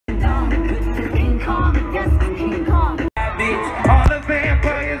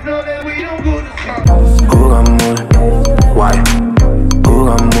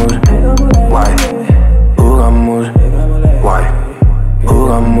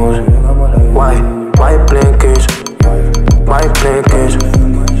moves. White blinkers, white blinkers,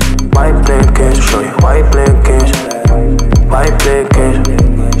 white blinkers, shorty, white blinkers, white blinkers,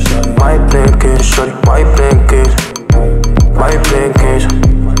 white blinkers, shorty, white blinkers, white blinkers.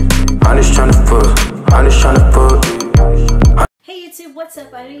 I'm just tryna fuck. Hey YouTube, what's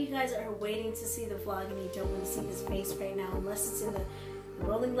up? I know you guys are waiting to see the vlog and you don't want to see this face right now unless it's in the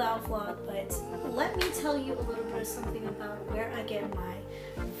Rolling Loud vlog, but let me tell you a little bit of something about where I get my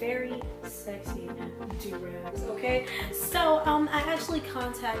very sexy durags, okay? So I actually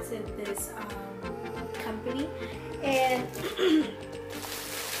contacted this company, and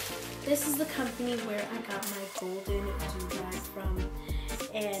this is the company where I got my golden durag from,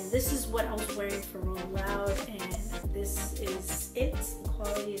 and this is what I was wearing for Rolling Loud, and this is it. The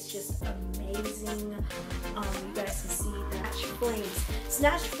quality is just amazing. You guys can see Snatch Flames.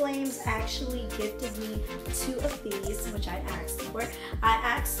 Snatch Flames actually gifted me 2 of these, which I asked for. I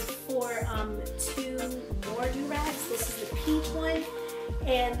asked for 2 more durags. This is the peach one,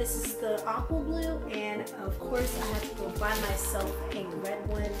 and this is the aqua blue, and of course I had to go buy myself a red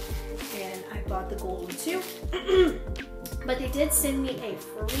one, and I bought the gold one too. But they did send me a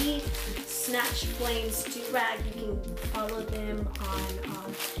free Snatch Flames durag. You can follow them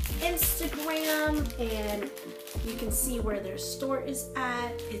on Instagram, and you can see where their store is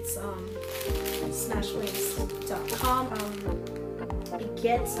at. It's snatchflames.com. You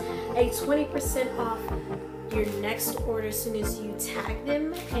get a 20% off your next order as soon as you tag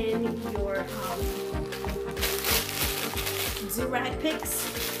them in your durag pics.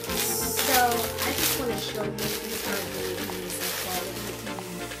 So I just want to show you, these are really amazing quality.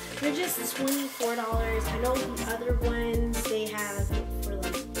 They're just $24. I know the other ones they have for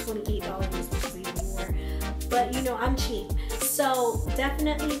like $28 because they more, but you know I'm cheap. So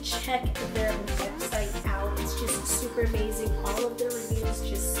definitely check their website out. It's just super amazing. All of the reviews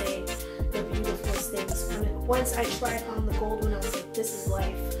just say the beautifulest things. Once I tried on the gold one, I was like, this is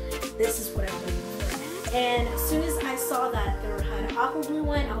life. This is what I'm looking for. And as soon as I saw that there had an aqua blue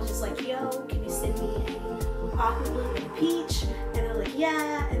one, I was just like, yo, can you send me an aqua blue and a peach? And they're like,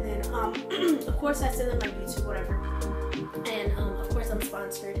 yeah. And then of course I send them my YouTube, whatever. And of course I'm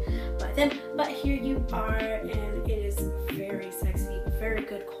sponsored by them. But here you are, and it is very sexy, very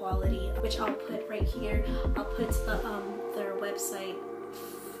good quality, which I'll put right here. I'll put their website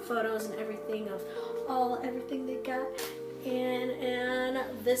photos and everything of everything they got. And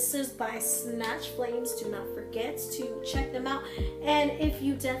this is by Snatch Flames. Do not forget to check them out. And if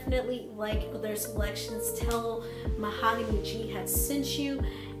you definitely like their selections, tell Mahogany G had sent you.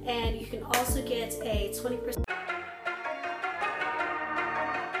 And you can also get a 20%.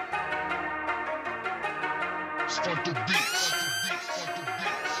 Start the beats.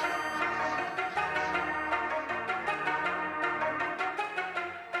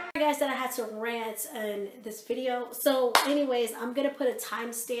 Guys, that I had to rant in this video. So anyways, I'm gonna put a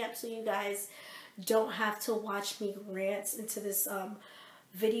timestamp so you guys don't have to watch me rant into this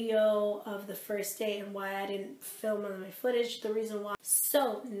video of the first day and why I didn't film on my footage, the reason why.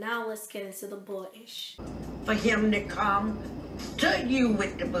 So now let's get into the bullish. For him to come to you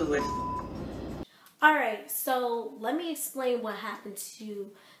with the booze. Alright, so let me explain what happened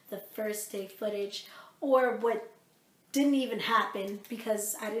to the first day footage, or what didn't even happen,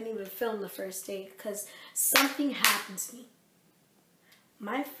 because I didn't even film the first day, because something happened to me.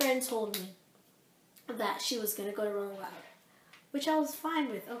 My friend told me that she was going to go to Rolling Loud, which I was fine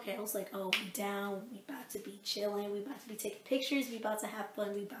with. Okay, I was like, oh, we down, we about to be chilling, we about to be taking pictures, we about to have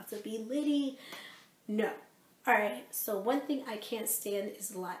fun, we about to be litty. No. Alright, so one thing I can't stand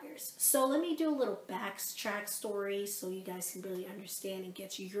is liars. So let me do a little backtrack story so you guys can really understand and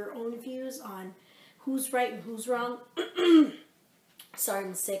get your own views on who's right and who's wrong. Sorry,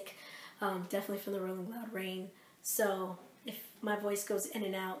 I'm sick. Definitely from the Rolling Loud rain. So if my voice goes in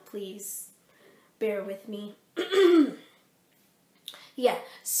and out, please bear with me. Yeah,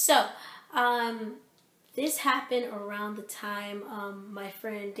 so this happened around the time my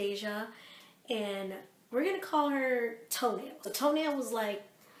friend Deja, and we're going to call her Toenail. So Toenail was like,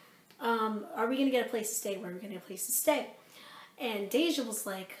 are we going to get a place to stay? Where are we going to get a place to stay? And Deja was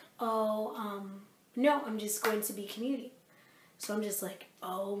like, oh, no, I'm just going to be commuting. So I'm just like,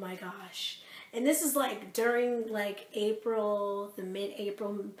 oh my gosh. And this is like during like April, the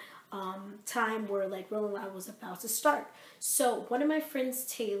mid-April time where like Rolling Loud was about to start. So one of my friends,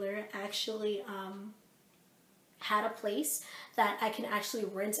 Taylor, actually had a place that I can actually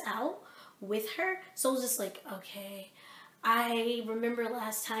rent out with her. So I was just like, okay. I remember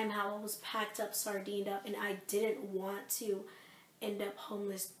last time how I was packed up, sardined up, and I didn't want to end up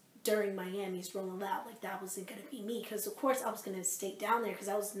homeless during Miami's Rolling Loud. Like, that wasn't going to be me, because of course I was going to stay down there, because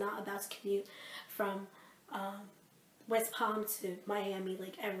I was not about to commute from West Palm to Miami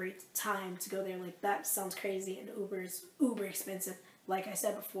like every time to go there. Like, that sounds crazy, and Uber's uber expensive. Like I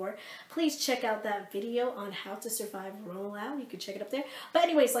said before, please check out that video on how to survive Rolling Loud. You can check it up there. But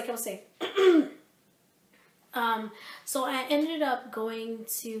anyways, like I was saying, so I ended up going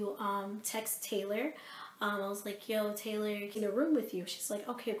to text Taylor. I was like, yo, Taylor, in a room with you. She's like,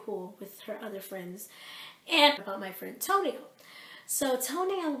 okay, cool, with her other friends. And about my friend Toenail. So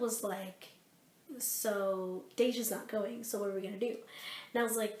Toenail was like, so Deja's not going, so what are we gonna do? And I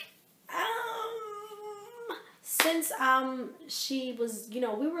was like, since she was, you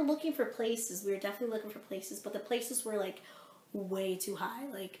know, we were looking for places. We were definitely looking for places, but the places were like way too high.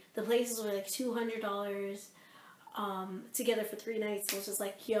 Like, the places were like $200 together for 3 nights. So I was just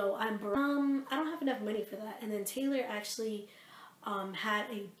like, yo, I don't have enough money for that. And then Taylor actually had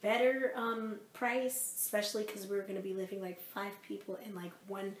a better price, especially because we were going to be living like 5 people in like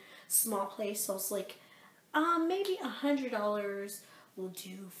one small place. So I was like, maybe $100 will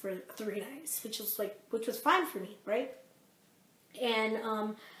do for 3 nights, which was fine for me, right?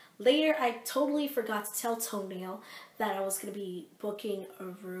 And later, I totally forgot to tell Toenail that I was going to be booking a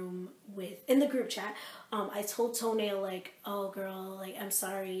room in the group chat. I told Toenail, like, oh, girl, like, I'm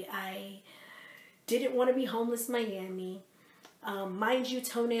sorry. I didn't want to be homeless in Miami. Mind you,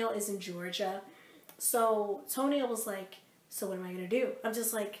 Toenail is in Georgia. So Toenail was like, so what am I going to do? I'm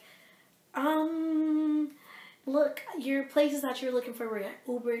just like, look, your places that you're looking for were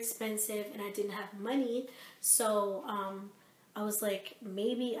uber expensive, and I didn't have money. So, I was like,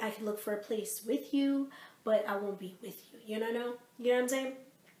 maybe I could look for a place with you, but I won't be with you. You know what I'm saying?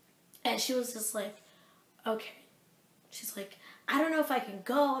 And she was just like, okay. She's like, I don't know if I can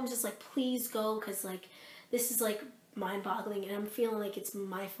go. I'm just like, please go, because like, this is like mind-boggling, and I'm feeling like it's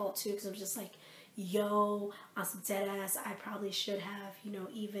my fault too, because I'm just like, yo, on some dead ass, I probably should have, you know,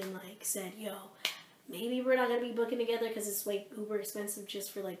 even like said, yo, maybe we're not gonna be booking together, because it's like uber expensive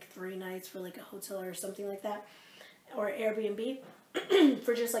just for like 3 nights for like a hotel or something like that. Or Airbnb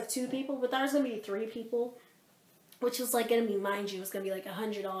for just like 2 people, but that was gonna be 3 people, which was like gonna be, mind you, it was gonna be like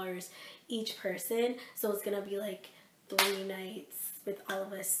 $100 each person, so it's gonna be like 3 nights with all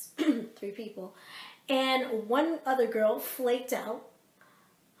of us, 3 people. And one other girl flaked out.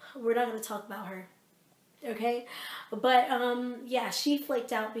 We're not gonna talk about her, okay? But yeah, she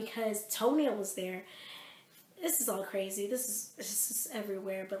flaked out because Toenail was there. This is all crazy. This is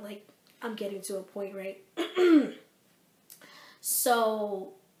everywhere, but like, I'm getting to a point, right?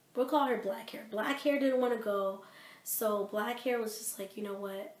 So, we'll call her Black Hair. Black Hair didn't want to go. So, Black Hair was just like, you know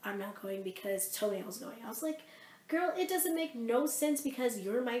what? I'm not going because Toenail was going. I was like, girl, it doesn't make no sense, because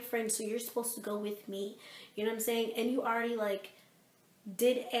you're my friend, so you're supposed to go with me. You know what I'm saying? And you already, like,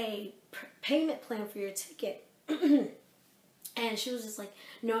 did a payment plan for your ticket. And she was just like,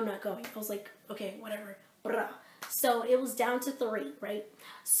 no, I'm not going. I was like, okay, whatever. Blah. So it was down to 3, right?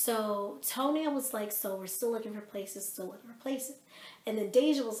 So Toenail was like, so we're still looking for places, And then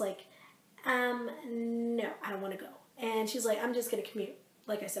Deja was like, no, I don't want to go. And she's like, I'm just going to commute,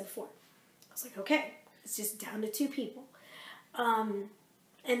 like I said before. I was like, okay, it's just down to 2 people. And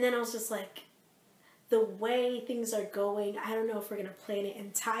then I was just like, the way things are going, I don't know if we're going to plan it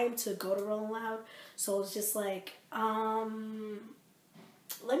in time to go to Rolling Loud. So I was just like,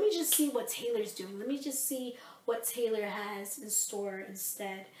 let me just see what Taylor's doing. Let me just see what Taylor has in store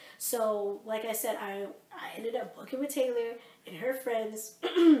instead. So, like I said, I ended up booking with Taylor and her friends.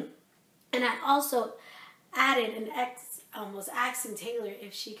 And I also added was asking Taylor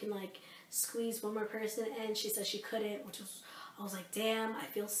if she can, like, squeeze one more person in. She said she couldn't, I was like, damn, I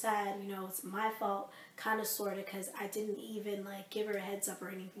feel sad. You know, it's my fault, kind of, sort of, because I didn't even, like, give her a heads up or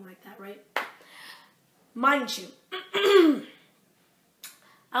anything like that, right? Mind you,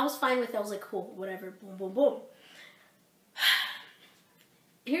 I was fine with it. I was like, cool, whatever, boom, boom, boom.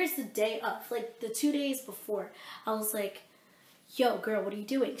 Here's the day of, like, the 2 days before. I was like, yo, girl, what are you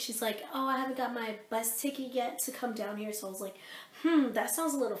doing? She's like, oh, I haven't got my bus ticket yet to come down here. So I was like, that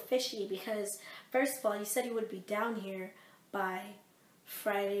sounds a little fishy, because, first of all, you said you would be down here by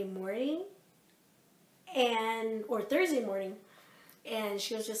Friday morning or Thursday morning. And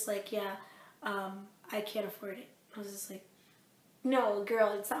she was just like, yeah, I can't afford it. I was just like, no,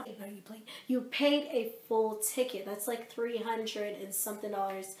 girl, it's not. No, you paid a full ticket. That's like $300 and something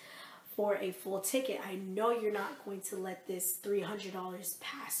for a full ticket. I know you're not going to let this $300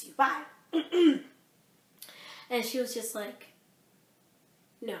 pass you by. And she was just like,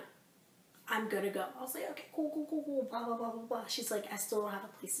 no, I'm gonna go. I was like, okay, cool, blah, blah, blah, blah, blah. She's like, I still don't have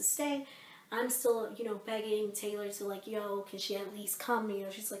a place to stay. I'm still, you know, begging Taylor to like, yo, can she at least come? You know,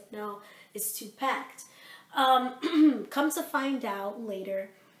 she's like, no, it's too packed. Come to find out later,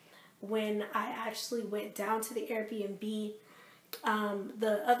 when I actually went down to the Airbnb,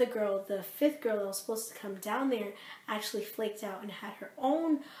 the other girl, the 5th girl that was supposed to come down there, actually flaked out and had her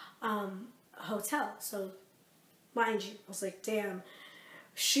own hotel. So, mind you, I was like, damn,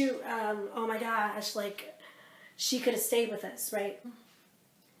 shoot, oh my gosh, like, she could have stayed with us, right?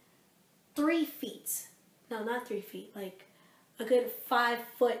 3 feet, no, not 3 feet, like a good 5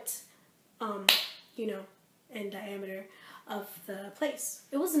 foot, you know, in diameter of the place.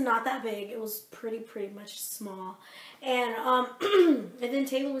 It was not that big. It was pretty much small. And and then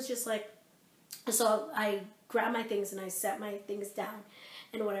Taylor was just like, so I grabbed my things and I set my things down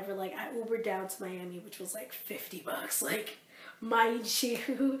and whatever. Like, I Ubered down to Miami, which was like $50. Like, mind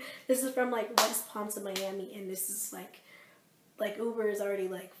you, this is from like West Palm to Miami, and this is like Uber is already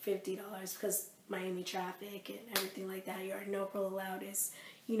like $50 because Miami traffic and everything like that. You already know Pro Loud is,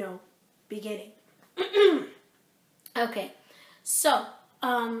 you know, beginning. Okay, so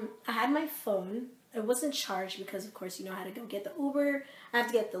I had my phone. It wasn't charged because, of course, you know, I had to go get the Uber. I have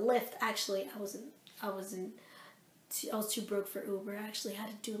to get the Lyft. Actually, I was too broke for Uber. I actually had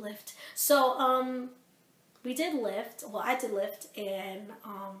to do Lyft. So we did Lyft. Well, I did Lyft, and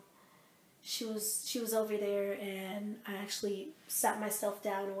she was over there, and I actually sat myself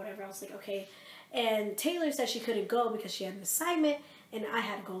down or whatever. I was like, okay. And Taylor said she couldn't go because she had an assignment, and I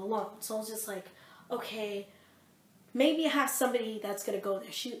had to go alone. So I was just like, okay, maybe I have somebody that's gonna go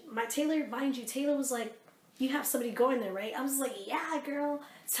there. Taylor, mind you, Taylor was like, you have somebody going there, right? I was like, yeah, girl.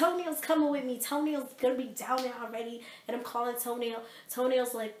 Toenail's coming with me. Toenail's gonna be down there already. And I'm calling Toenail.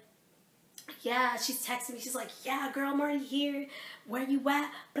 Toenail's like, yeah, she's texting me. She's like, yeah, girl, I'm already here. Where you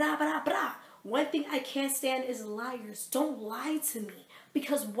at? Blah, blah, blah. One thing I can't stand is liars. Don't lie to me.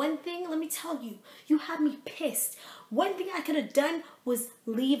 Because one thing, let me tell you, you had me pissed. One thing I could have done was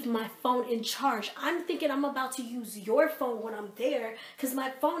leave my phone in charge. I'm thinking I'm about to use your phone when I'm there because my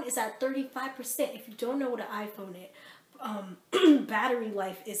phone is at 35%. If you don't know what an iPhone is, battery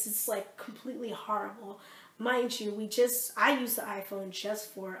life is just like completely horrible. Mind you, I use the iPhone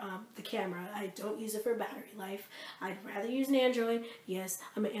just for the camera. I don't use it for battery life. I'd rather use an Android. Yes,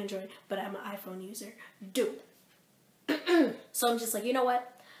 I'm an Android, but I'm an iPhone user. Dude. So I'm just like, you know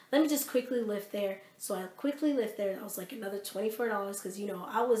what? Let me just quickly lift there. So I quickly lift there. I was like, another $24 because, you know,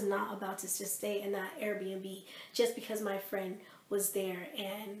 I was not about to just stay in that Airbnb just because my friend was there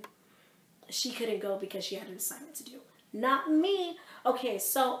and she couldn't go because she had an assignment to do. Not me. Okay,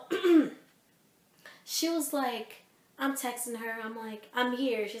 so she was like, I'm texting her. I'm like, I'm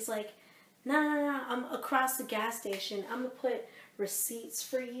here. She's like, no, I'm across the gas station. I'm going to put receipts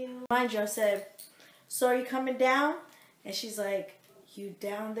for you. Mind you, I said, so are you coming down? And she's like, you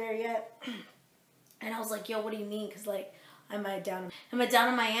down there yet? And I was like, yo, what do you mean? Because, like, am I down in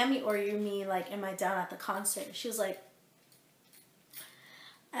Miami, or you mean, like, am I down at the concert? She was like,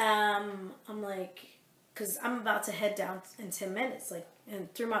 I'm like, because I'm about to head down in 10 minutes. Like,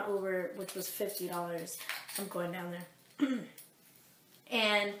 and through my Uber, which was $50, I'm going down there.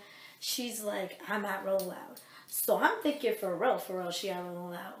 And she's like, I'm at Roll Loud. So I'm thinking for real, she at Roll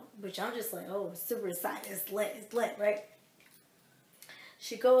Loud. Which I'm just like, oh, super excited. It's lit, right?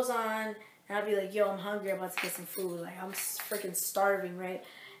 She goes on, and I'll be like, yo, I'm hungry. I'm about to get some food. Like, I'm freaking starving, right?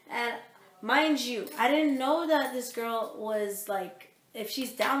 And mind you, I didn't know that this girl was, like, if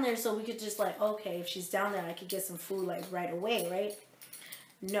she's down there, so we could just, like, okay, if she's down there, I could get some food, like, right away, right?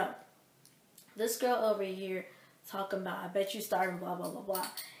 No. This girl over here talking about, I bet you starving, blah, blah, blah, blah.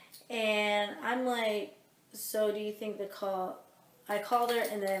 And I'm like, so do you think the call... I called her,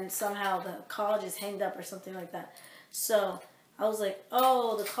 and then somehow the call just hanged up or something like that. So I was like,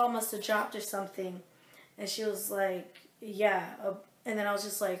 oh, the call must have dropped or something. And she was like, yeah. And then I was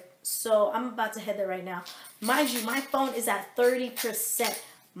just like, so I'm about to head there right now. Mind you, my phone is at 30%.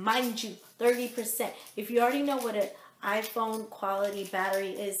 Mind you, 30%. If you already know what an iPhone quality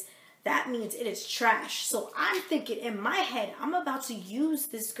battery is, that means it is trash. So I'm thinking in my head, I'm about to use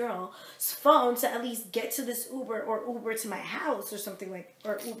this girl's phone to at least get to this Uber, or Uber to my house or something like,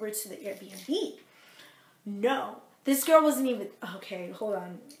 or Uber to the Airbnb. No, this girl wasn't even, okay, hold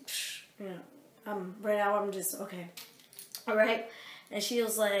on. You know, right now I'm just, okay. All right. And she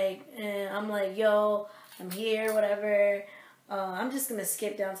was like, I'm like, yo, I'm here, whatever. I'm just going to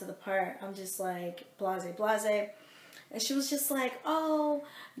skip down to the part. I'm just like, blase, blase. And she was just like, oh,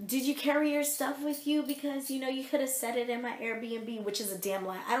 did you carry your stuff with you? Because, you know, you could have said it in my Airbnb, which is a damn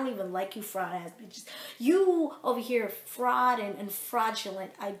lie. I don't even like you fraud-ass bitches. You over here fraud and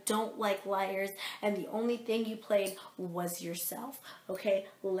fraudulent. I don't like liars. And the only thing you played was yourself. Okay,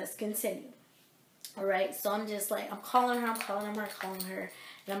 let's continue. Alright, so I'm just like, I'm calling her, and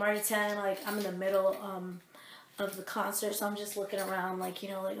I'm already telling, like, I'm in the middle of the concert, so I'm just looking around, like, you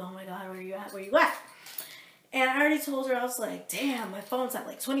know, like, oh my god, where you at, and I already told her, I was like, damn, my phone's at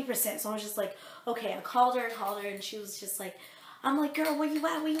like 20%, so I was just like, okay, I called her, and she was just like, I'm like, girl, where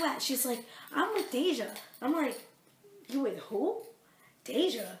you at, she's like, I'm with Deja. I'm like, you with who?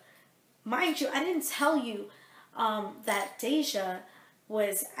 Deja. Mind you, I didn't tell you that Deja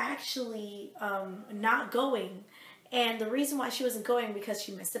was actually not going, and the reason why she wasn't going because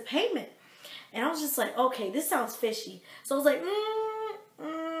she missed a payment. And I was just like, okay, this sounds fishy. So I was like,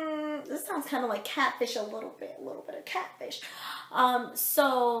 this sounds kind of like catfish a little bit of catfish.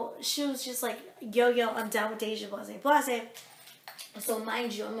 So she was just like, yo, I'm down with Deja, blase. So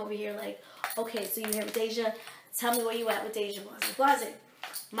mind you, I'm over here like, okay, so you're here with Deja. Tell me where you at with Deja, blase.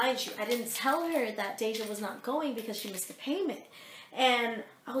 Mind you, I didn't tell her that Deja was not going because she missed the payment. And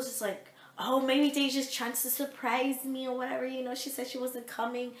I was just like, oh, maybe Deja's trying to surprise me or whatever. You know, she said she wasn't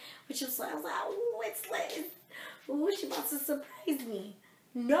coming. Which was like, I was like, oh, it's late. Ooh, she wants to surprise me.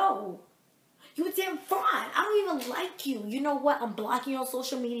 No. You a damn fraud. I don't even like you. You know what? I'm blocking you on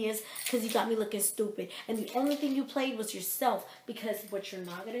social medias because you got me looking stupid. And the only thing you played was yourself. Because what you're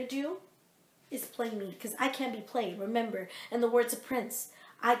not going to do is play me. Because I can't be played. Remember, in the words of Prince,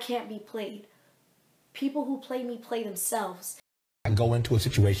 I can't be played. People who play me play themselves. Go into a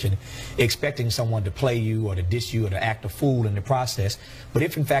situation expecting someone to play you or to diss you or to act a fool in the process. But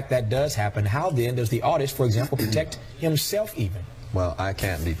if in fact that does happen, how then does the artist, for example, protect himself even? Well, I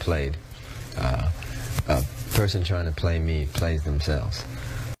can't be played. A person trying to play me plays themselves.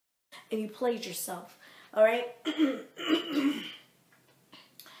 And you played yourself, all right?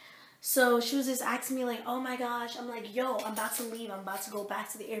 So she was just asking me like, oh my gosh. I'm like, yo, I'm about to leave. I'm about to go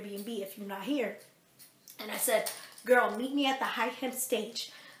back to the Airbnb if you're not here. And I said, girl, meet me at the High Hemp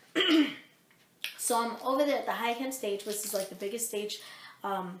stage. So I'm over there at the High Hemp stage, which is like the biggest stage.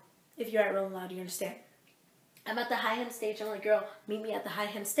 If you're at Rolling Loud, you understand. I'm at the High Hemp stage. I'm like, girl, meet me at the High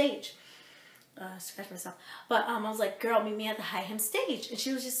Hemp stage. Scratch myself. But I was like, girl, meet me at the High Hemp stage. And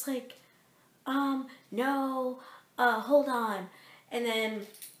she was just like, no, hold on. And then,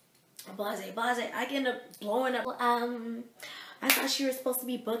 blase. I end up blowing up. I thought she was supposed to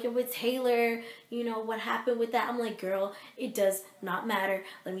be booking with Taylor. You know, what happened with that? I'm like, girl, it does not matter.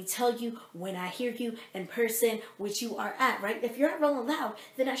 Let me tell you, when I hear you in person, which you are at, right? If you're at Rolling Loud,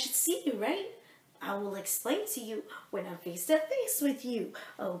 then I should see you, right? I will explain to you when I'm face to face with you,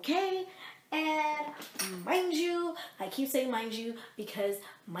 okay? And mind you, I keep saying mind you because,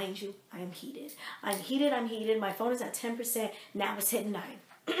 mind you, I am heated. I'm heated. My phone is at 10%. Now it's hitting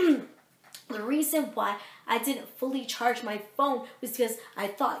 9. The reason why I didn't fully charge my phone was because I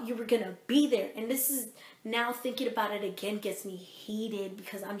thought you were going to be there. And this is, now thinking about it again, gets me heated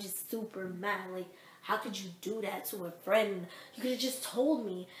because I'm just super mad. Like, how could you do that to a friend? You could have just told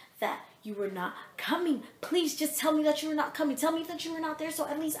me that you were not coming. Please just tell me that you were not coming. Tell me that you were not there so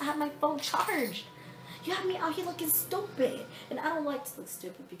at least I have my phone charged. You have me out here looking stupid. And I don't like to look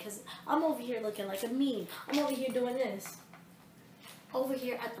stupid because I'm over here looking like a meme. I'm over here doing this. Over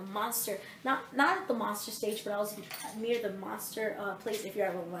here at the Monster, not at the Monster stage, but I was near the Monster place. If you're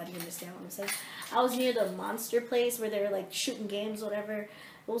ever glad you understand what I'm saying. I was near the Monster place where they were like shooting games, whatever.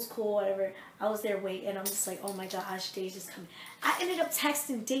 It was cool, whatever. I was there waiting, and I'm just like, oh my gosh, Deja's coming. I ended up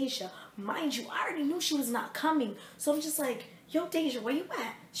texting Deja. Mind you, I already knew she was not coming. So I'm just like, yo, Deja, where you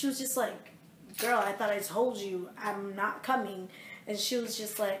at? She was just like, girl, I thought I told you I'm not coming. And she was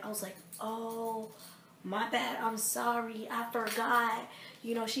just like, I was like, oh, my bad, I'm sorry, I forgot.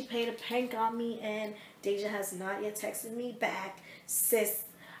 You know, she paid a prank on me, and Deja has not yet texted me back. Sis,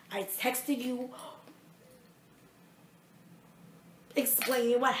 I texted you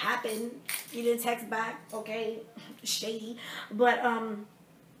explaining what happened. You didn't text back, okay? Shady. But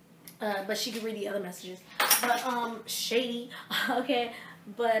she could read the other messages. But, shady. Okay.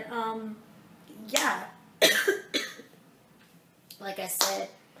 But, yeah. Like I said,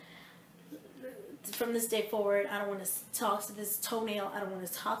 from this day forward, I don't want to talk to this toenail. I don't want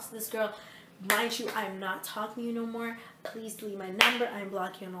to talk to this girl. Mind you, I'm not talking to you no more. Please delete my number. I'm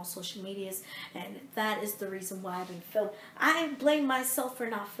blocking you on all social medias. And that is the reason why I've been filming. I blame myself for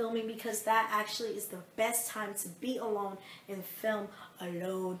not filming because that actually is the best time to be alone and film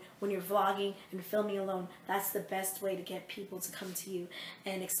alone. When you're vlogging and filming alone, that's the best way to get people to come to you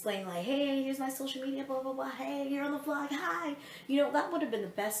and explain like, hey, here's my social media, blah, blah, blah. Hey, you're on the vlog. Hi. You know, that would have been the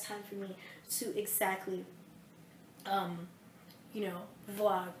best time for me to exactly, you know,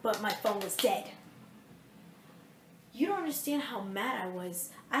 vlog, but my phone was dead. You don't understand how mad I was.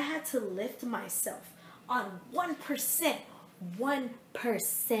 I had to lift myself on 1%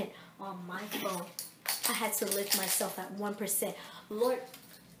 on my phone. I had to lift myself at 1%. Lord,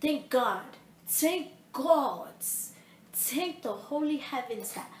 thank God. Thank God. Thank the holy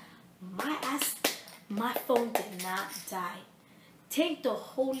heavens that my phone did not die. Thank the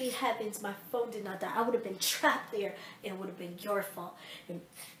holy heavens my phone did not die. I would have been trapped there and it would have been your fault. And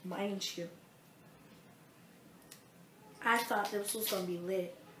mind you, I thought this was going to be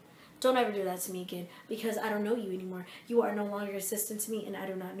lit. Don't ever do that to me again, because I don't know you anymore. You are no longer assistant to me and I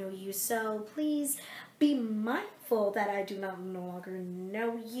do not know you. So please be mindful that I do not no longer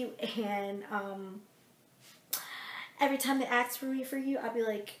know you. And every time they ask for you, I'll be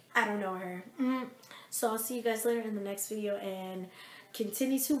like, I don't know her. So I'll see you guys later in the next video and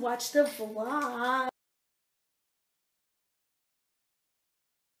continue to watch the vlog.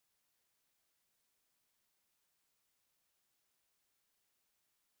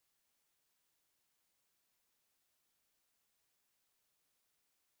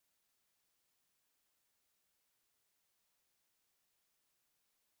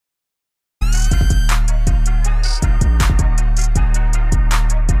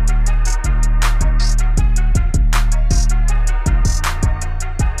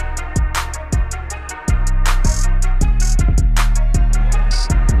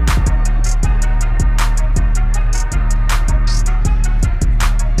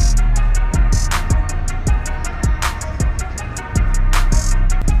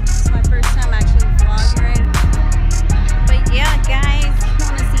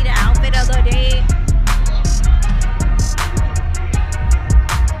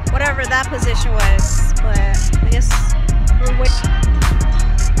 That position was, but I guess we're waiting.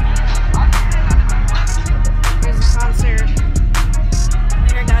 Here's a concert. My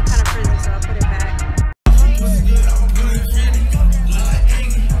hair got kind of frizzy, so I'll put it back.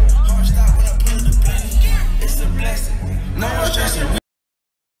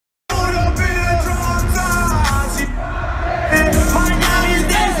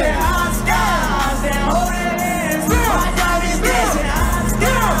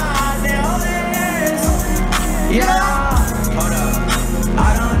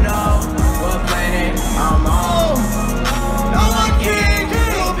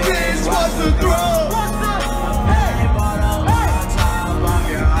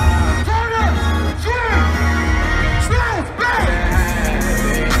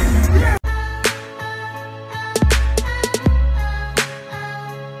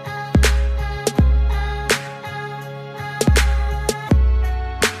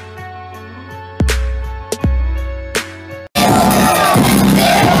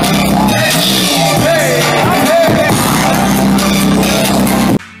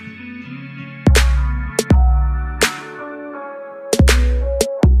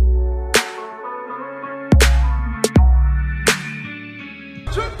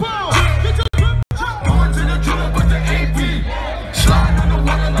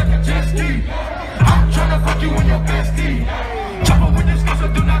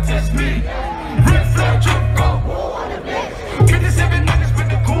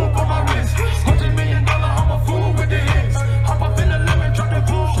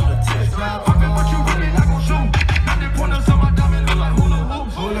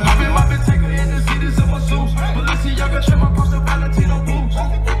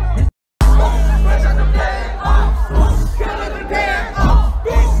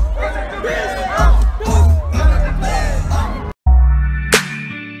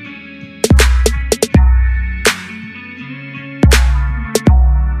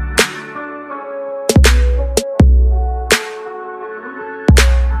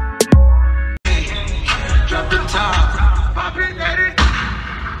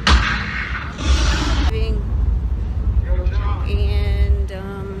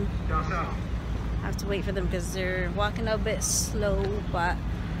 I have to wait for them because they're walking a bit slow, but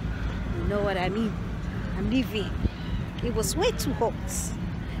you know what I mean. I'm leaving. It was way too hot.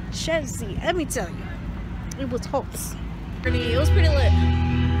 Chelsea, let me tell you, it was hot. It was pretty lit.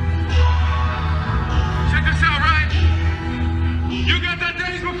 Check this out, right? You got that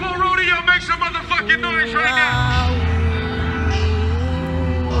days before rodeo, make some motherfucking noise right now.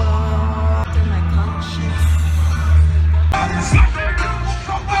 After my conscience.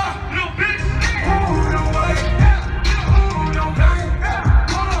 Little bitch.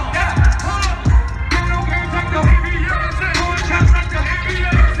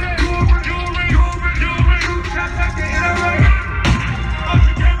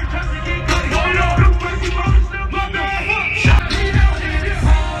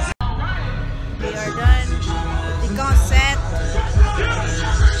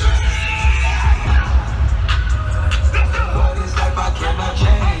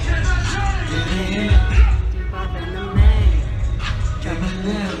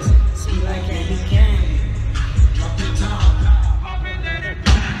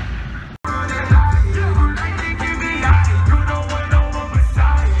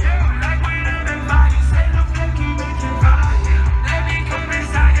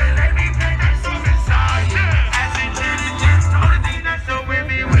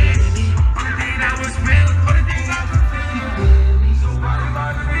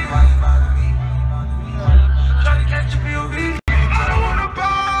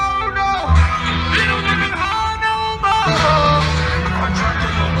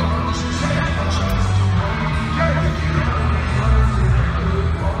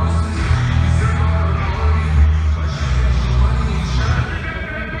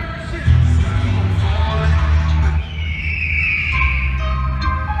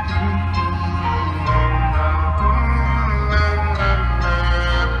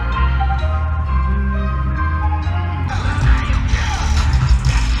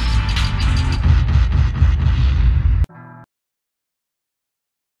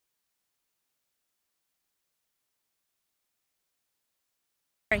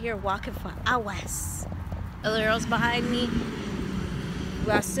 Right here walking for hours. Other girls behind me.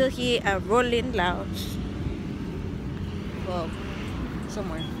 We are still here at Rolling Lounge. Well,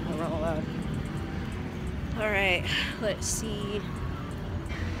 somewhere at Rolling Lounge. Alright, let's see.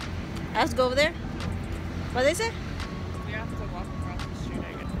 Let's go over there. What they say? We have to walk across the street,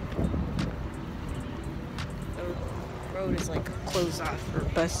 I guess. The road is like closed off for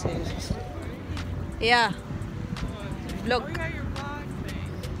buses. Yeah. Vlog. Oh, you got your vlog thing.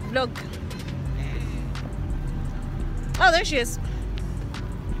 Vlog. Oh, there she is.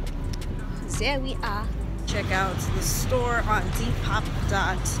 There we are. Check out the store on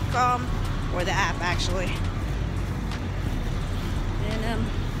DEPOP.com, or the app actually. And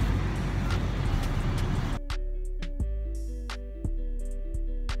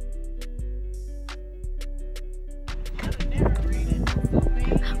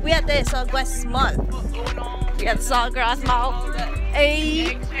we at the Southwest Mall. We at the Sawgrass Mall.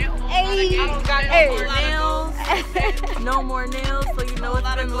 Hey, hey, Nails. No more nails, so you know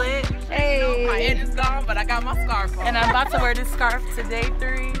it's been lit. Hey. My edge is gone, but I got my scarf on. And I'm about to wear this scarf to day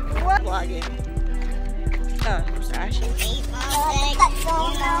 3. What? Vlogging. Oh, I'm sorry.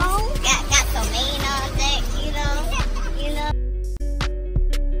 Got some mean on deck, you know.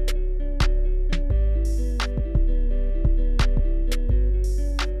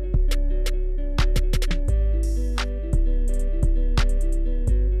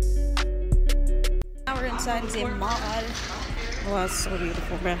 Now we're inside the mall. Oh, it's so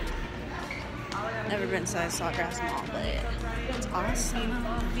beautiful, bro. Never been inside Sawgrass Mall, but it's awesome.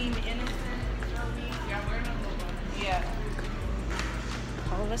 Yeah.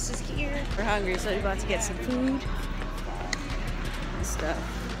 All of us is here. We're hungry, so we're about to get some food and stuff.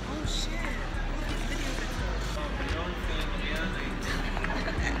 Oh shit.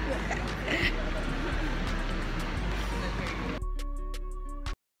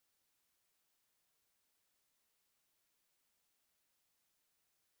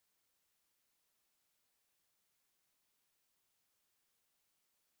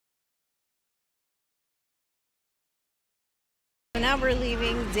 Now we're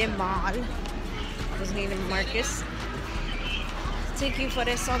leaving the mall. His name is Marcus. Take you for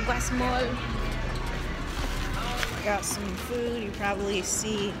the Southwest Mall. Got some food. You probably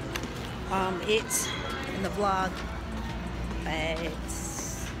see it in the vlog, but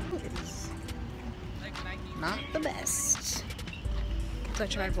it's not the best. So I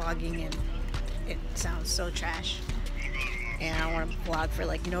tried vlogging and it sounds so trash. And I want to vlog for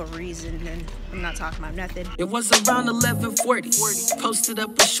like no reason, and I'm not talking about nothing. It was around 11:40. Posted up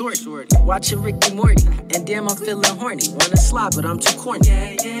with Shorty, watching Rick and Morty. And damn, I'm feeling horny. Wanna slide, but I'm too corny.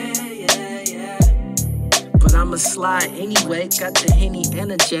 Yeah. But I'ma slide anyway. Got the Henny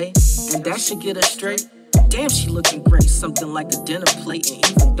and a J, and that should get us straight. Damn, she looking great. Something like a dinner plate. And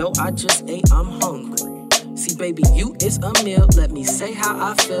even though I just ate, I'm hungry. See, baby, you is a meal. Let me say how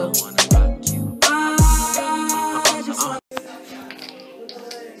I feel. I just wanna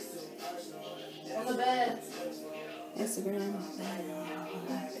Instagram.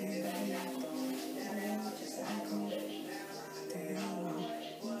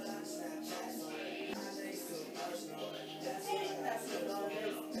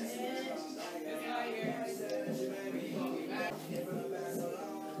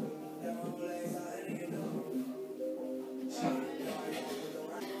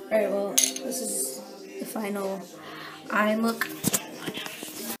 Alright, well, this is the final eye look.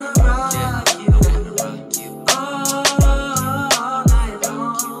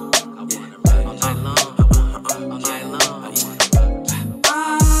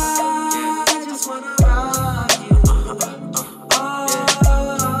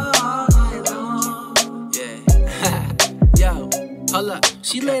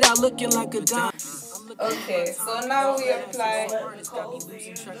 She laid out looking like a dime. Okay, so now we apply.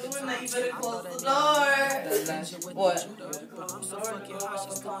 What?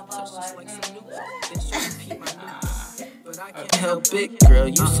 I can't help it, girl,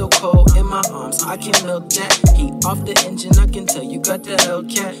 you so cold in my arms. I can melt that heat off the engine. I can tell you got the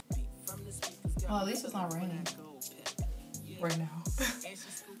Hellcat. Well, at least it's not raining right now.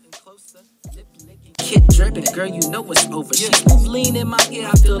 Kid dripping, girl, you know it's over. She smooth lean in my ear,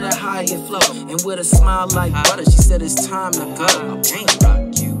 I feel that high and flow. And with a smile like butter, she said it's time to go.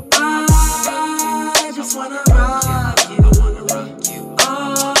 Damn. I just wanna rock you.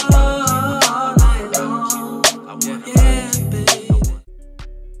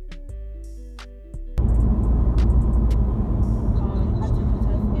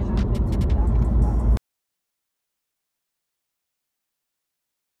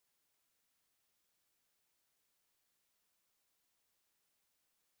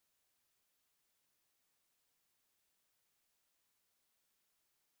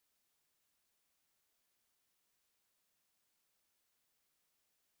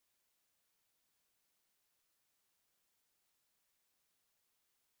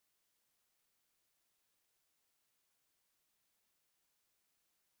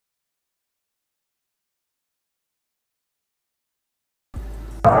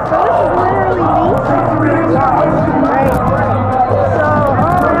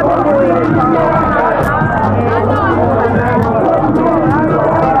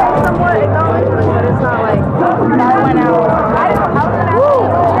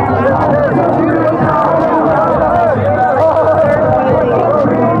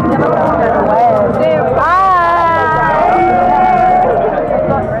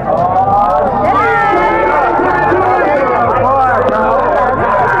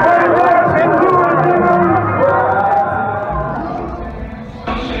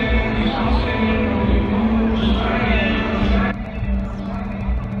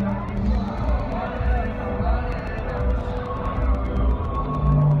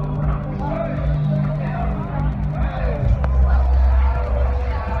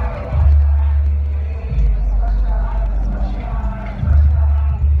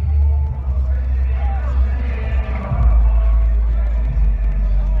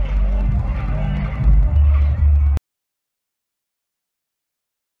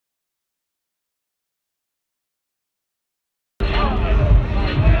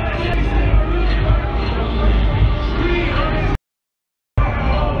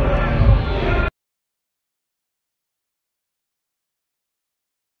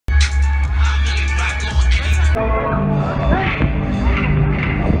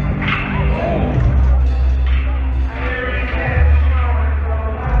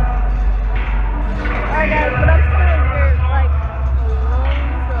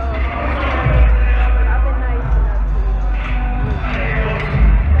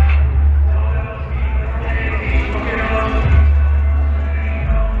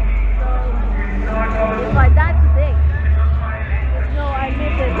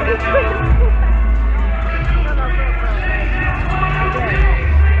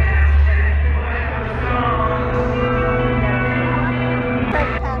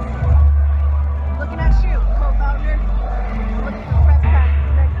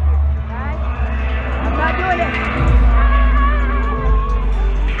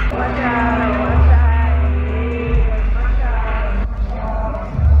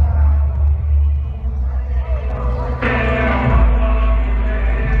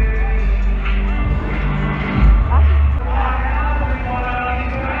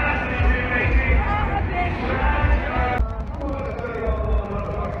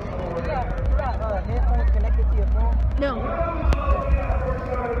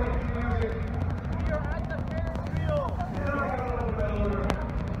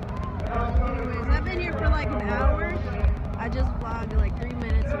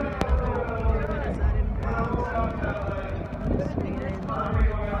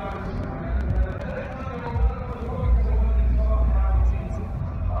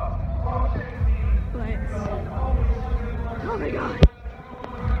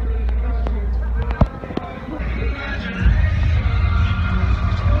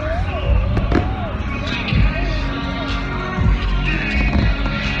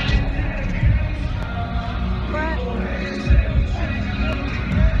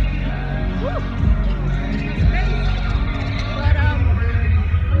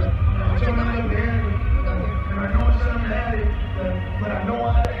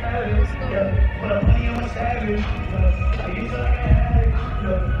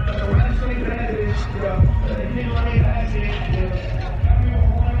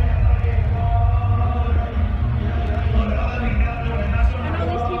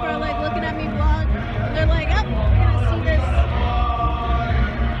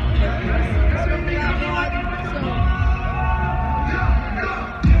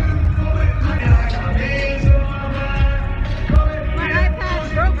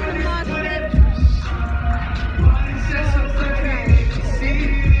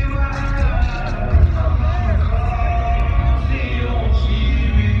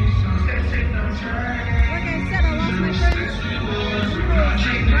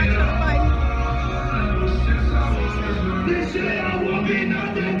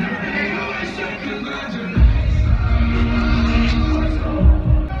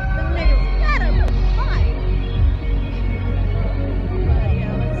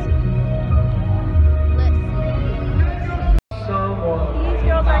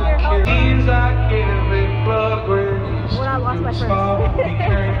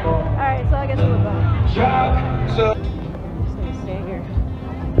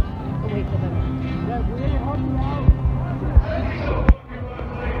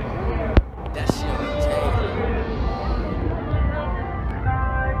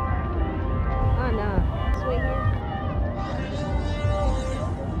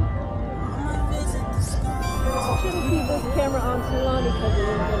 Camera on too long because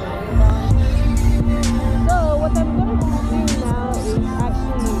it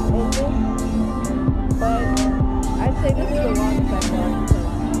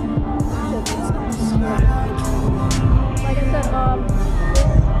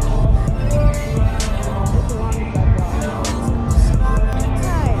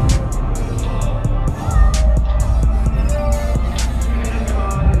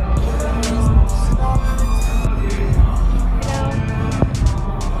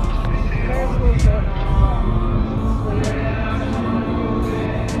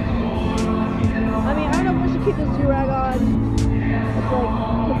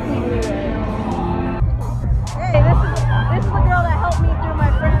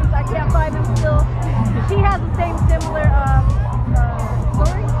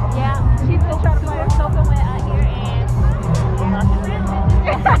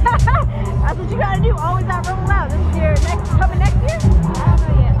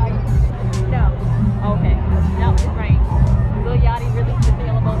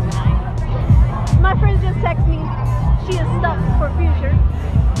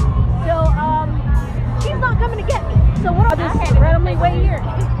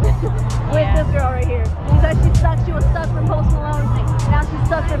with this girl right here. She said she's stuck. She was stuck for Post Malone. Now she's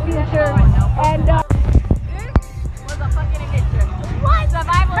stuck for Future. And was a fucking addiction. What?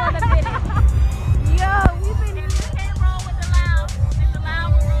 Survival of the fittest. Yo, we've been. If you can't roll with the loud, then the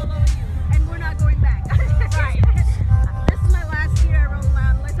loud will roll over you. And we're not going back. Right. This is my last year I roll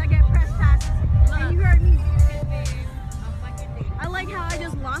loud unless I get press passes. And you heard me. I like how I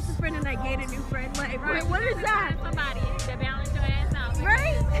just lost a friend and I gained a new friend. Like, Right. what is that? Somebody to balance your ass out.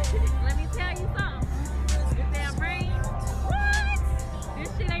 Right? Let me tell you something. This damn rain. What?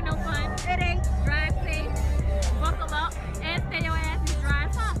 This shit ain't no fun. It ain't. Drive safe. Buckle up and stay your ass as dry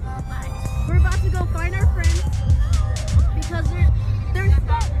as possible. Like, We're about to go find our friends because they're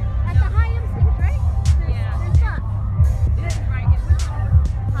stuck at the high-end stage, right? yeah. They're stuck. This is right here. Which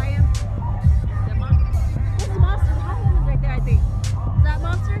one? High-end. The monster. This is Monster. High-end is right there, I think. Is that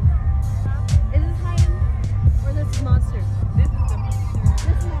Monster? Is this high-end or this is Monster? This is the monster.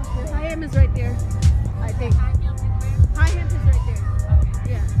 This is Monster. High-end is right there, I think. High heel is where? High-end is right there.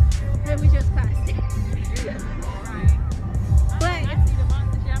 Okay. Yeah. And we just passed it. Right. But, I see the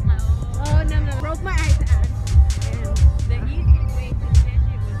monster shit. I'm like, oh. oh no, broke my iPad. And The easiest way to do that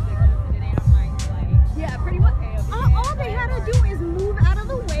shit was to go to the damn like, yeah, pretty much. okay, okay. All they had to do is move out of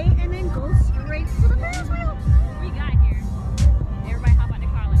the way and then go straight to the Ferris wheel. We got here. Everybody hop out the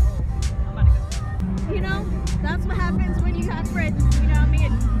car like, oh, I'm about to go. You know, that's what happens when you have friends. You know what I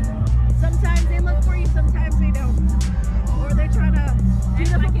mean? Sometimes they look for you, sometimes they don't. Or they're trying to do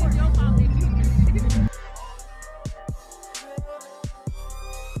It's the like before. it's your fault that you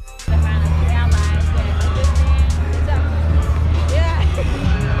to find a few allies that understand. Yeah.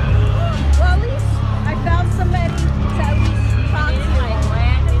 Well, at least I found somebody to at least talk It's to. like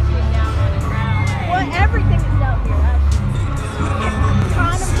glad this shit down on the ground. Like, Well, everything is down here, actually.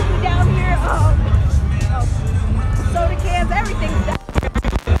 Condoms will be down here. Soda cans, everything's down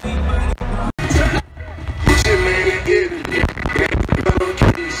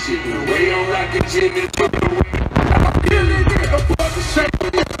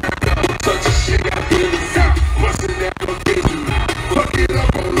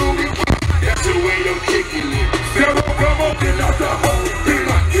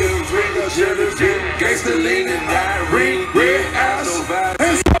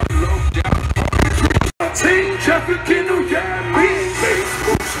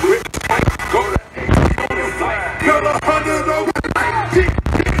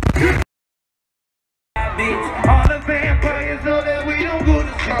All the vampires know that we don't go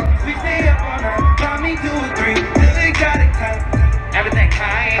to sleep. We stay up all night, call me 2 or 3, till they got it tight. Everything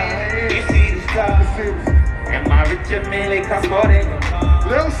high, you see the stars. And my Richard Millie cost more than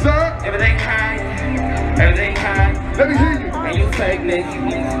little son. Everything high, everything high. Let me hear you. And you fake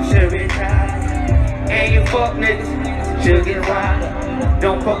niggas, should be high. And you fuck niggas, should get wild.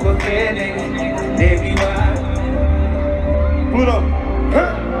 Don't fuck with fair niggas, they be wild. Put up,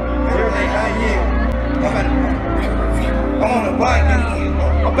 huh? Everything high here. I'm on a bike,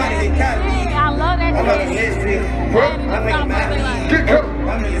 I'm about to get caught. I love that I'm about to shit. get this. I'm making my get go.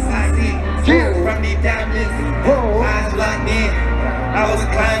 I'm in the from these diamonds. Eyes locked in. I was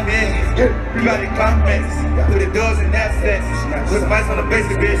climbing. You got the complex. Put the doors in that set. Put spice on the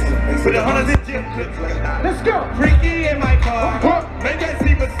basic bitch. Put the hunters in gym clips. Let's go. Freaky in my car. Make that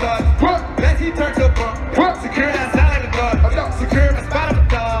see massage. Let's he turn to a bump. Secure that side of the car. Secure the spot of the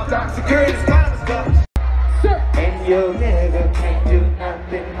dog. Secure the spot of the dog. And your nigga can't do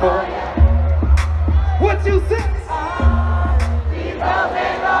nothing for you. What you say? These hoes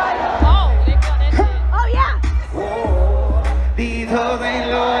ain't loyal. Oh, they got that shit. Oh, yeah. Whoa, these hoes ain't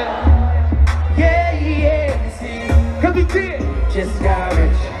loyal. Yeah, yeah. Cause we did. Just got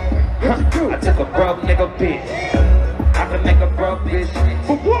rich. I took a broke nigga bitch. I can make a broke bitch.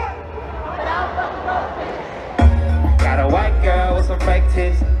 For what? Got a white girl with some fake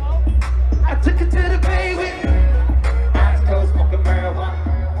tits. I took her to the bay with eyes closed, smoking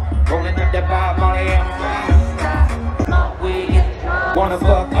marijuana. Rolling up that Bob Molly out. We wanna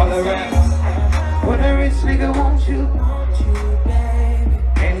fuck all the rest. What a rich nigga want you, baby.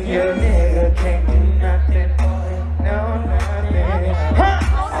 And your nigga can't do nothing. No, nothing.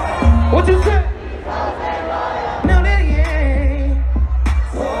 Huh? What you say? No, they ain't.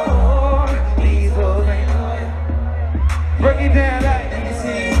 Oh, these hoes ain't loyal. Break it down like you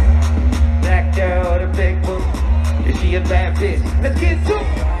see. Black girl with a big boot. Is she a bad bitch? Let's get to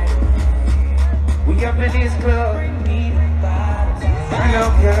it. We up in this club. I know,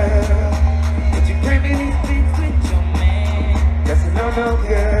 girl. But you bring me these things with your man. That's a no-no,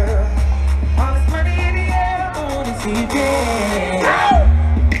 girl. All this money in the air, I wanna see you dance.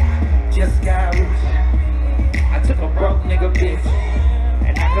 Just got rich. I took a broke nigga bitch.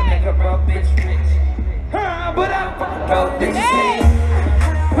 And I could make bitch rich. But I fuck broke bitches.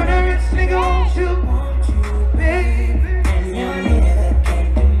 When a rich nigga wants you, baby, and you nigga can't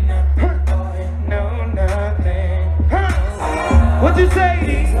do nothing for it. No, nothing. What you say?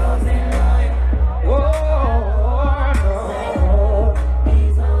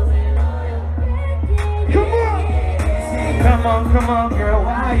 Come on, girl,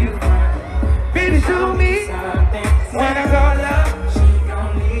 why you crying? Baby, show me when I call up, she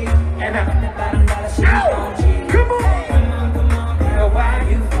gon' leave. And I'm the bottom dollar, she gon' cheat. Come on, girl, why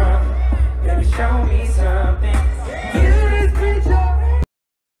you from? Baby, show me something. You this bitch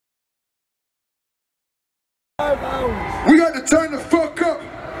We got to turn the fuck up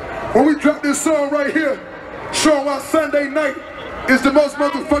when we drop this song right here. Showing why Sunday night is the most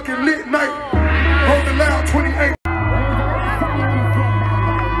motherfucking lit night. Hold it loud, 28.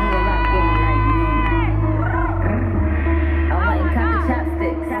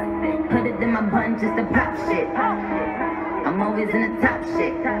 Just to pop shit. I'm always in the top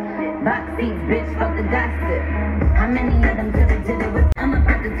shit. Box seats, bitch, fuck the gossip. How many of them did it with? I'm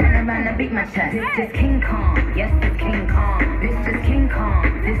about to turn around and beat my chest. This is King Kong, yes, it's King Kong. This is King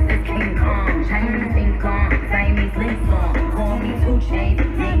Kong, this is King Kong. Chinese King Kong, Siamese link song. Call me 2 Chainz,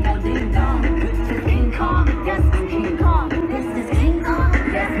 Dingo Ding Dong. This is King Kong, yes, I'm King Kong. This is King Kong,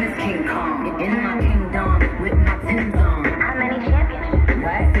 yes, Miss King Kong. In my kingdom with my Timbs on. How many championships?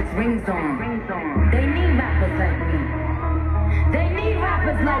 Right, 6 rings on. They need rappers like me. They need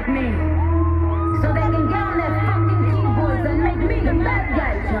rappers like me. So they can get on their fucking keyboards and make me the bad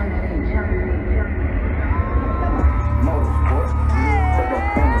guy. Motorsport.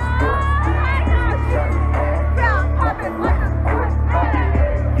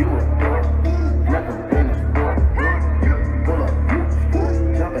 You a dork. Never been a sport. Pull up.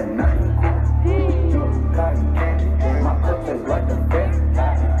 Jumping nothing. Cotton candy. My cup tastes like the best.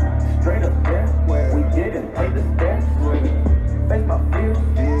 Straight up there, we didn't take the steps. Face my fears,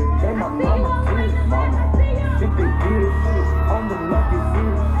 tell my mama, please, mama. 50 years, on the lucky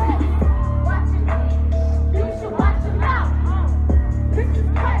years. Watching me, you should watch your mouth. This is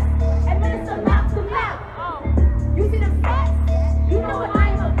press, and then it's a mouth to mouth. You see the facts, you know what I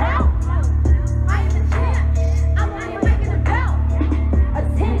am about. I am the champ, I'm making a belt.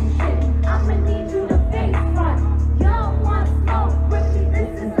 Attention, I'ma need you to face front. You don't want smoke with me, this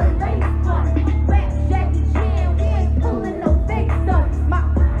is the race one. Rap Jackie Chan, we ain't pulling no fake stuff. My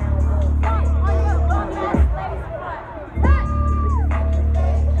on your bum ass lace front.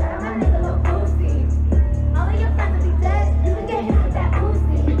 My nigga look boozy. All of your friends will be dead, you can get him with that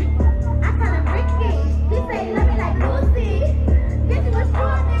boozy. I call him Ricky, he say he love me like Lucy. Get you a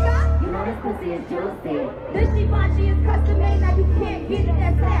straw, nigga. You know this pussy is juicy. This Givenchy is custom made, now you can't get it,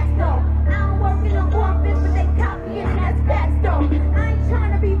 that's facts though. I don't work in an office, but they copying and that's facts though. I ain't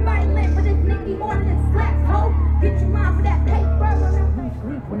trying to be violent, but it's Nicki more than it slaps, ho. Get you mine for that paper, remember you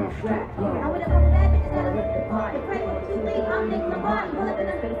sleep when that strap blow. I would have come bad bitches that'll lift the party. The crazy what you think, I'm Nick Minaj. Pull up in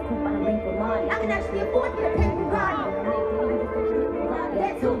a space coupe on a link for money. I can actually afford to get a pink Bugatti.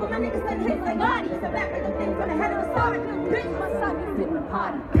 That too, but my niggas send hits like Gotti. It's a back like them things on the head of a star. Bitch, my son, you sitting in a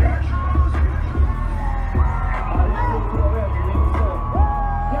party.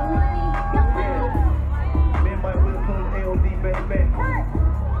 Young money, young money. Me and Mike Will put an AOD back.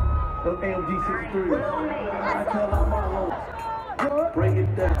 Those AOD 63s. I tell all my lows. Break it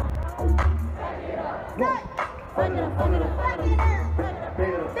down. Fuck it up.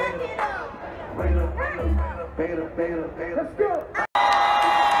 Let's go.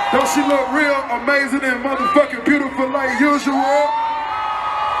 Don't she look real amazing and motherfucking beautiful like usual?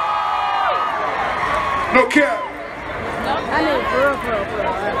 No cap. I know,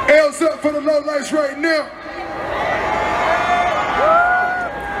 bro. L's up for the low lights right now.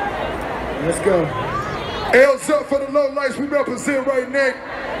 Let's go. L's up for the low lights. We represent right now.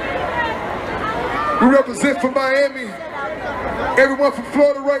 We represent for Miami. Everyone from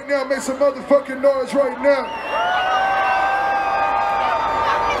Florida right now, make some motherfucking noise right now.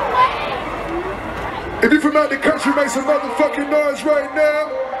 If you're from out the country, make some motherfucking noise right now.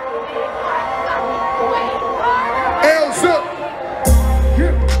 L's up.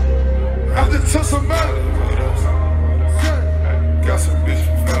 Yeah. I just took some money. Got some bitch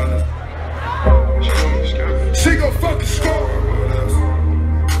from Florida. She gon' fucking score.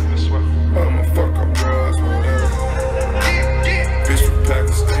 I'ma fuck up girls, whatever. Bitch from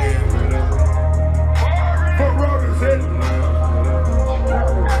Pakistan, whatever. Fuck rockers,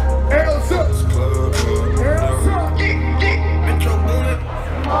 L's up. L's up. Metro Boomin'.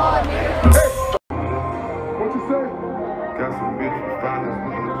 Hey. What you say? Got some bitch from Florida.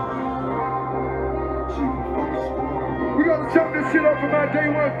 She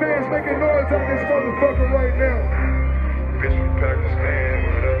making noise out this motherfucker right now. Bitch from Pakistan,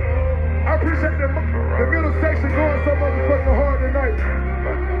 what up? I appreciate the middle section going so motherfucking hard tonight.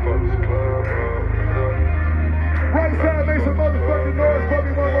 About to fuck this club up, what up? Right side, make some motherfucking noise for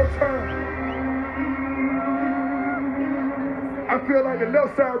me one more time. I feel like the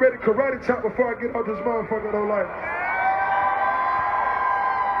left side ready to karate chop before I get off this motherfucker though, like.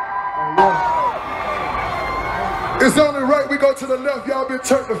 It's only right we go to the left. Y'all been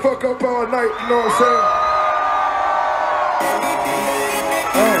turned the fuck up all night, you know what I'm saying?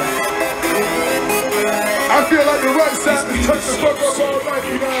 I feel like the right side been turned the fuck up all night,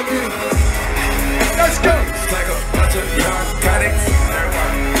 you know what I mean? Let's go! Like a bunch of narcotics.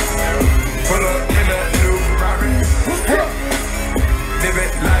 Pull up in a new Robin. Live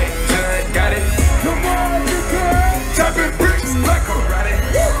it like Judd got it. Come on, you can! Chopping bricks like a roddy.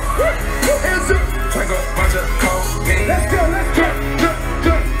 Hands up! Drink a bunch of cocaine. Let's go, let's go!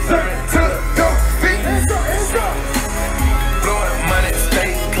 Serve it to the dope feet. Hands up! Blowing money,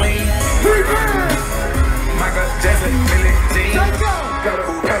 stay clean. 3 grand! Michael Jackson, Billie Jean. Let's go! Got it,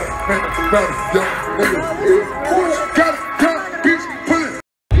 bitch, pull it.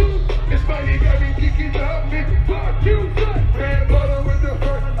 It's funny, got me kicking up, nigga. Fuck you, son. Red butter with the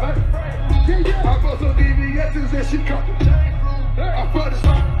hurt. I bought some DVS's and she cut the chain. I fought this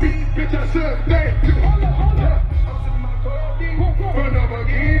beat, bitch, I said thank you. From the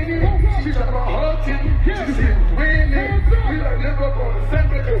beginning, she shot my heart to me. She said, winning. We like live up on the same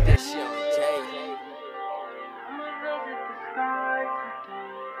nigga. That's your J.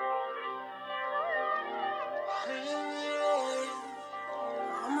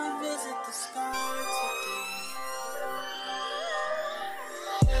 I'ma visit the sky today.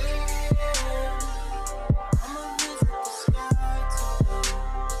 I'ma visit the sky today.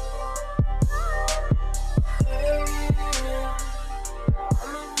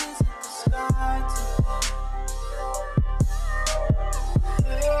 I'ma visit the sky today.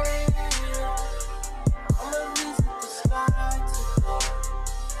 I'ma visit the sky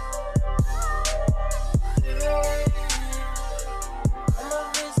today. I'ma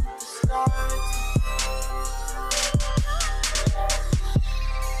visit the sky today.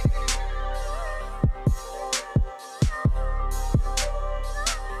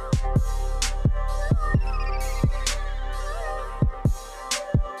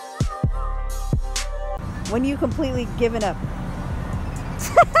 When you completely given up.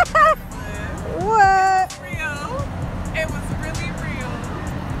 What? Real. It was really real.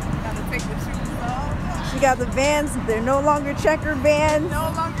 Gotta take the shoes off. She got the Vans. They're no longer checkered Vans.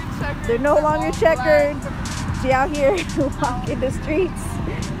 No longer checkered. They're no longer all checkered. black. She out here walking the streets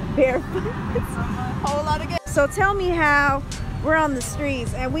barefoot. Whole lot of good. So tell me how we're on the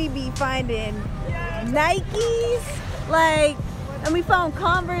streets and we be finding Nikes, like, and we found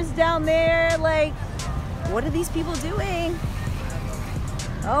Converse down there, like, what are these people doing?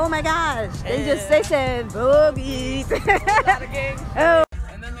 Oh my gosh, they said boogies. Oh.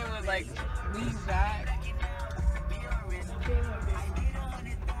 And then they would like leave back.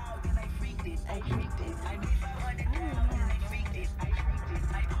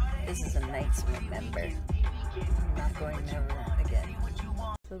 This is a night to remember. I'm not going never again.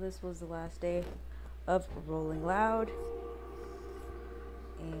 So this was the last day of Rolling Loud.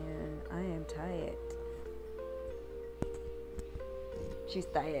 And I am tired. She's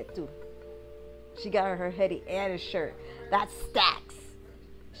tired too. She got her hoodie and a shirt. That's stacks.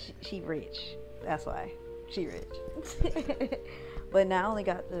 She rich. That's why. She rich. But now I only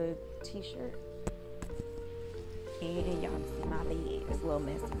got the t-shirt. And y'all see my bed. It's a little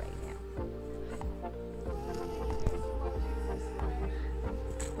messy right now.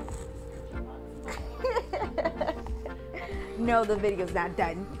 No, the video's not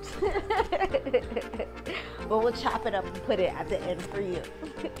done. But we'll chop it up and put it at the end for you.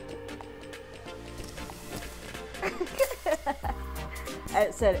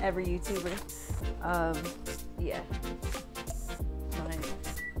 I said every YouTuber. Yeah.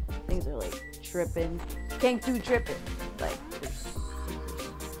 Things are like tripping. Can't do tripping. Like,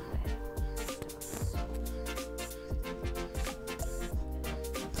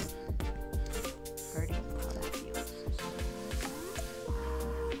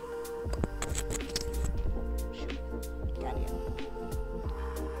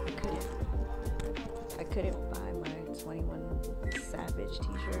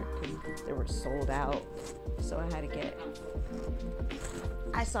 sold out, so I had to get.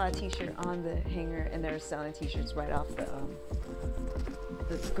 I saw a t-shirt on the hanger and they were selling t-shirts right off the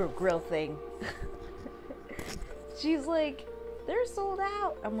grill thing. She's like, they're sold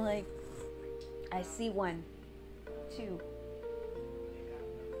out. I'm like, I see 1, 2,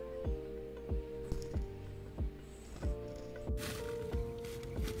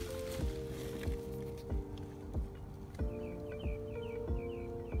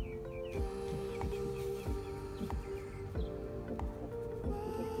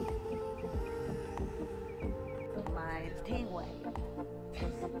 penguin.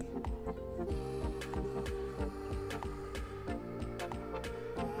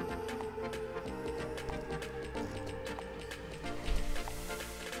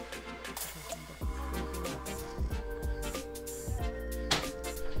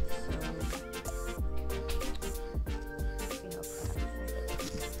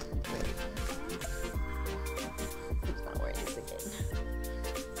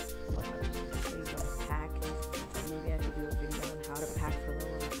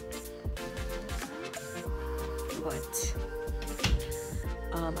 But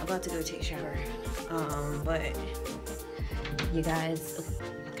I'm about to go take a shower. But you guys, oh,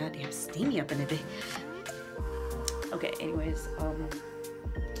 goddamn steamy up in a bit. Okay, anyways,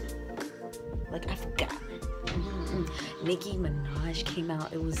 like I forgot. Nicki Minaj came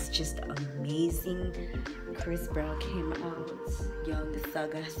out. It was just amazing. Chrisbrown came out. Young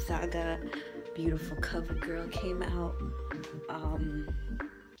Saga, beautiful cover girl came out.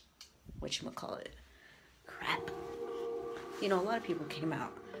 Whatchamacallit? Crap. You know, a lot of people came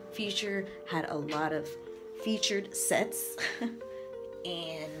out. Future had a lot of featured sets.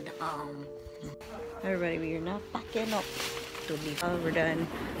 And everybody, we are not backing up. Oh, we're done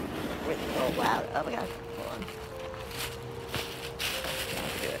with, oh wow, oh my god, hold on.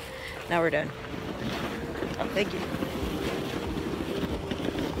 Do it. Now we're done. Oh, thank you.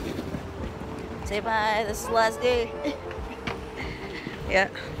 Say bye, this is the last day. Yeah,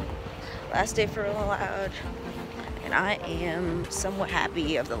 last day for Real Loud. And I am somewhat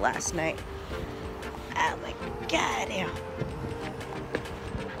happy of the last night. Oh my god, damn.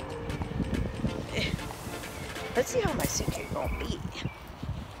 Let's see how my suitcase gonna be.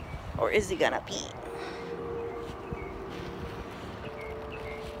 Or is he gonna be?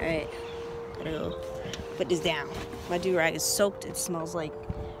 Alright, gotta go put this down. My Durag is soaked. It smells like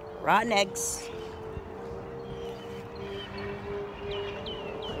rotten eggs.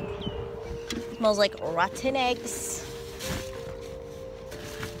 Smells like rotten eggs.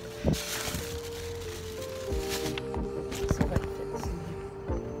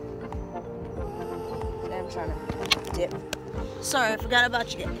 I'm trying to dip. Sorry, I forgot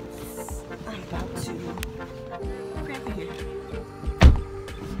about you guys. I'm about to cramp in here.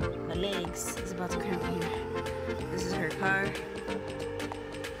 My legs is about to cramp in here. This is her car.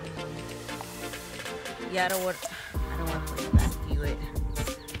 Yeah, I don't want to like back view it.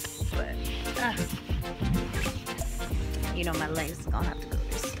 But you know, my legs gonna have to go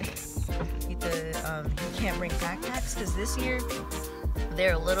this way. You can't bring backpacks because this year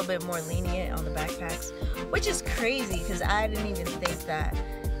they're a little bit more lenient on the backpacks, which is crazy because I didn't even think that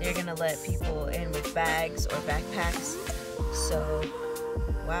they're gonna let people in with bags or backpacks. So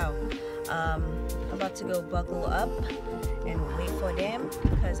wow, I'm about to go buckle up and wait for them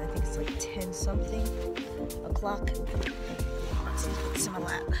because I think it's like 10 something o'clock. Let's get some of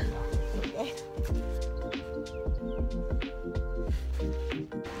that. Okay.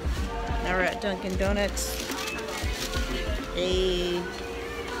 Now we're at Dunkin' Donuts. Hey,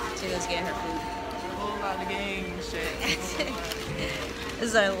 Tina's getting her food. Whole lot of gang shit. This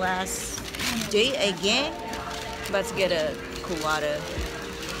is our last day again. About to get a colada.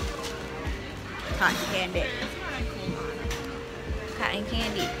 Cotton candy. Cotton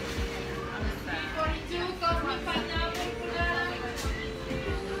candy.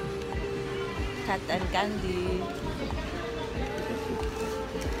 Cotton candy.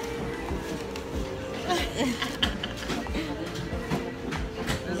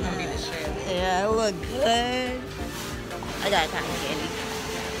 Yeah, I look good. I got cotton candy.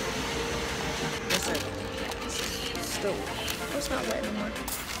 Yes, sir. Still, it's not wet anymore.